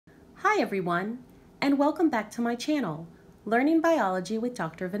Hi everyone, and welcome back to my channel, Learning Biology with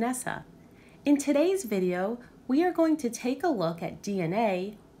Dr. Vanessa. In today's video, we are going to take a look at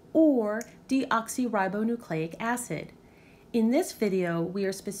DNA, or deoxyribonucleic acid. In this video, we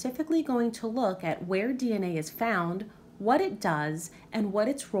are specifically going to look at where DNA is found, what it does, and what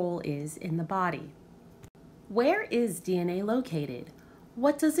its role is in the body. Where is DNA located?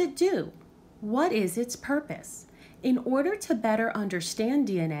 What does it do? What is its purpose? In order to better understand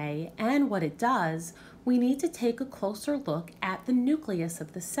DNA and what it does, we need to take a closer look at the nucleus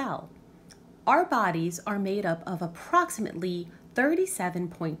of the cell. Our bodies are made up of approximately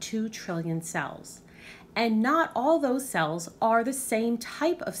 37.2 trillion cells. And not all those cells are the same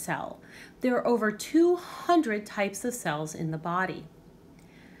type of cell. There are over 200 types of cells in the body.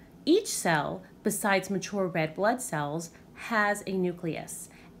 Each cell, besides mature red blood cells, has a nucleus.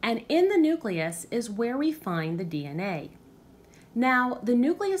 And in the nucleus is where we find the DNA. Now, the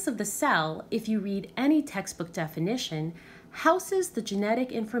nucleus of the cell, if you read any textbook definition, houses the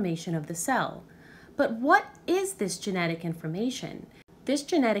genetic information of the cell. But what is this genetic information? This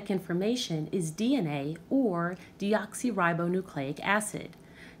genetic information is DNA, or deoxyribonucleic acid.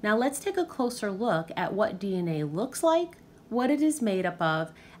 Now let's take a closer look at what DNA looks like, what it is made up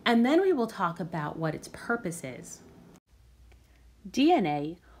of, and then we will talk about what its purpose is.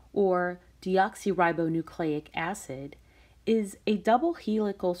 DNA, or deoxyribonucleic acid, is a double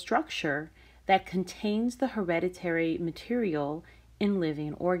helical structure that contains the hereditary material in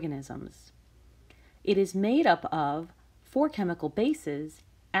living organisms. It is made up of 4 chemical bases: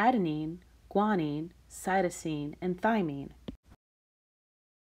 adenine, guanine, cytosine, and thymine.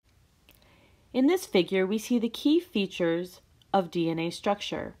 In this figure, we see the key features of DNA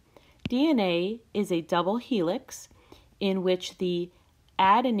structure. DNA is a double helix in which the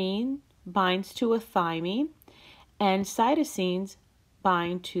adenine binds to a thymine and cytosines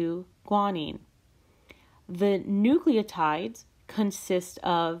bind to guanine. The nucleotides consist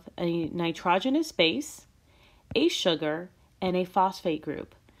of a nitrogenous base, a sugar, and a phosphate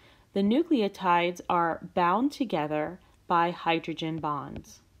group. The nucleotides are bound together by hydrogen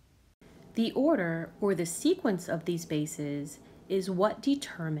bonds. The order or the sequence of these bases is what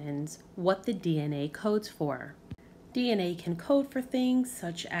determines what the DNA codes for. DNA can code for things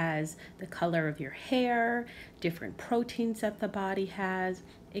such as the color of your hair, different proteins that the body has,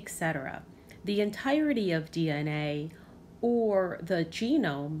 etc. The entirety of DNA, or the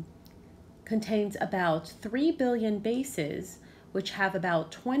genome, contains about 3 billion bases, which have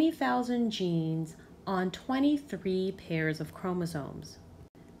about 20,000 genes on 23 pairs of chromosomes.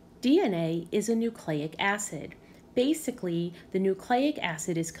 DNA is a nucleic acid. Basically, the nucleic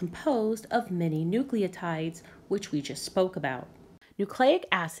acid is composed of many nucleotides, which we just spoke about. Nucleic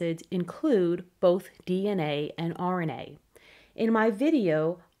acids include both DNA and RNA. In my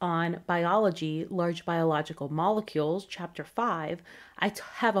video on biology, large biological molecules, chapter 5, I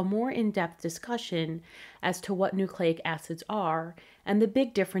have a more in-depth discussion as to what nucleic acids are and the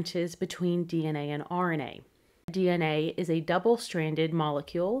big differences between DNA and RNA. DNA is a double-stranded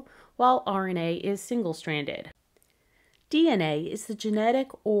molecule, while RNA is single-stranded. DNA is the genetic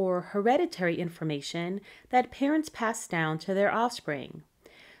or hereditary information that parents pass down to their offspring.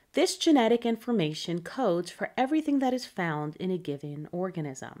 This genetic information codes for everything that is found in a given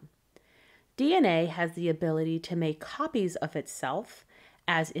organism. DNA has the ability to make copies of itself,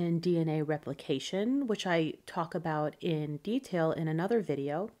 as in DNA replication, which I talk about in detail in another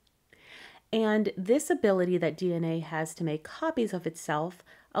video. And this ability that DNA has to make copies of itself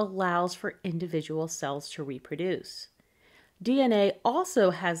allows for individual cells to reproduce. DNA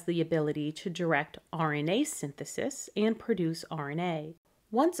also has the ability to direct RNA synthesis and produce RNA.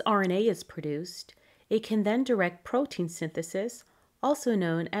 Once RNA is produced, it can then direct protein synthesis, also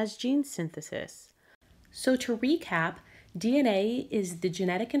known as gene synthesis. So to recap, DNA is the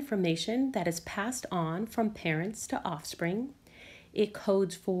genetic information that is passed on from parents to offspring. It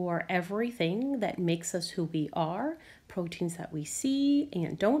codes for everything that makes us who we are, proteins that we see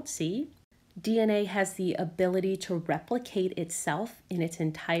and don't see. DNA has the ability to replicate itself in its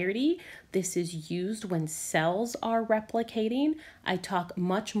entirety. This is used when cells are replicating. I talk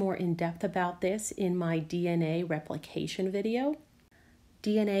much more in depth about this in my DNA replication video.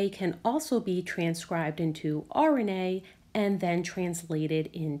 DNA can also be transcribed into RNA and then translated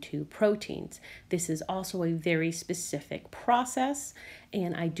into proteins. This is also a very specific process,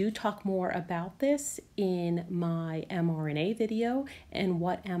 and I do talk more about this in my mRNA video and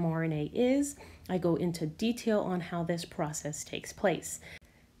what mRNA is. I go into detail on how this process takes place.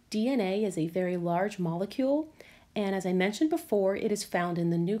 DNA is a very large molecule, and as I mentioned before, it is found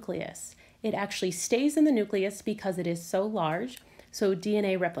in the nucleus. It actually stays in the nucleus because it is so large. So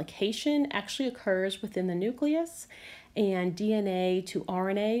DNA replication actually occurs within the nucleus, and DNA to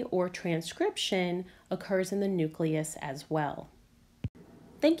RNA or transcription occurs in the nucleus as well.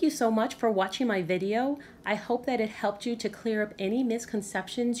 Thank you so much for watching my video. I hope that it helped you to clear up any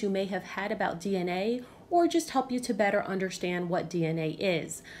misconceptions you may have had about DNA, or just help you to better understand what DNA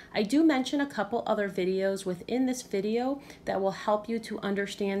is. I do mention a couple other videos within this video that will help you to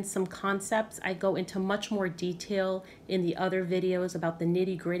understand some concepts. I go into much more detail in the other videos about the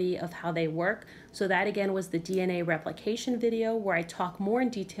nitty-gritty of how they work. So that again was the DNA replication video, where I talk more in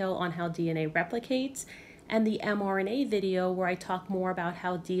detail on how DNA replicates, and the mRNA video where I talk more about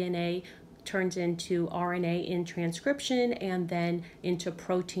how DNA turns into RNA in transcription and then into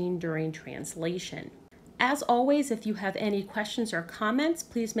protein during translation. As always, if you have any questions or comments,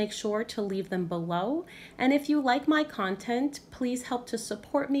 please make sure to leave them below. And if you like my content, please help to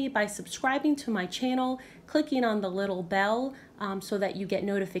support me by subscribing to my channel, clicking on the little bell so that you get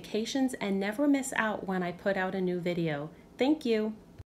notifications and never miss out when I put out a new video. Thank you.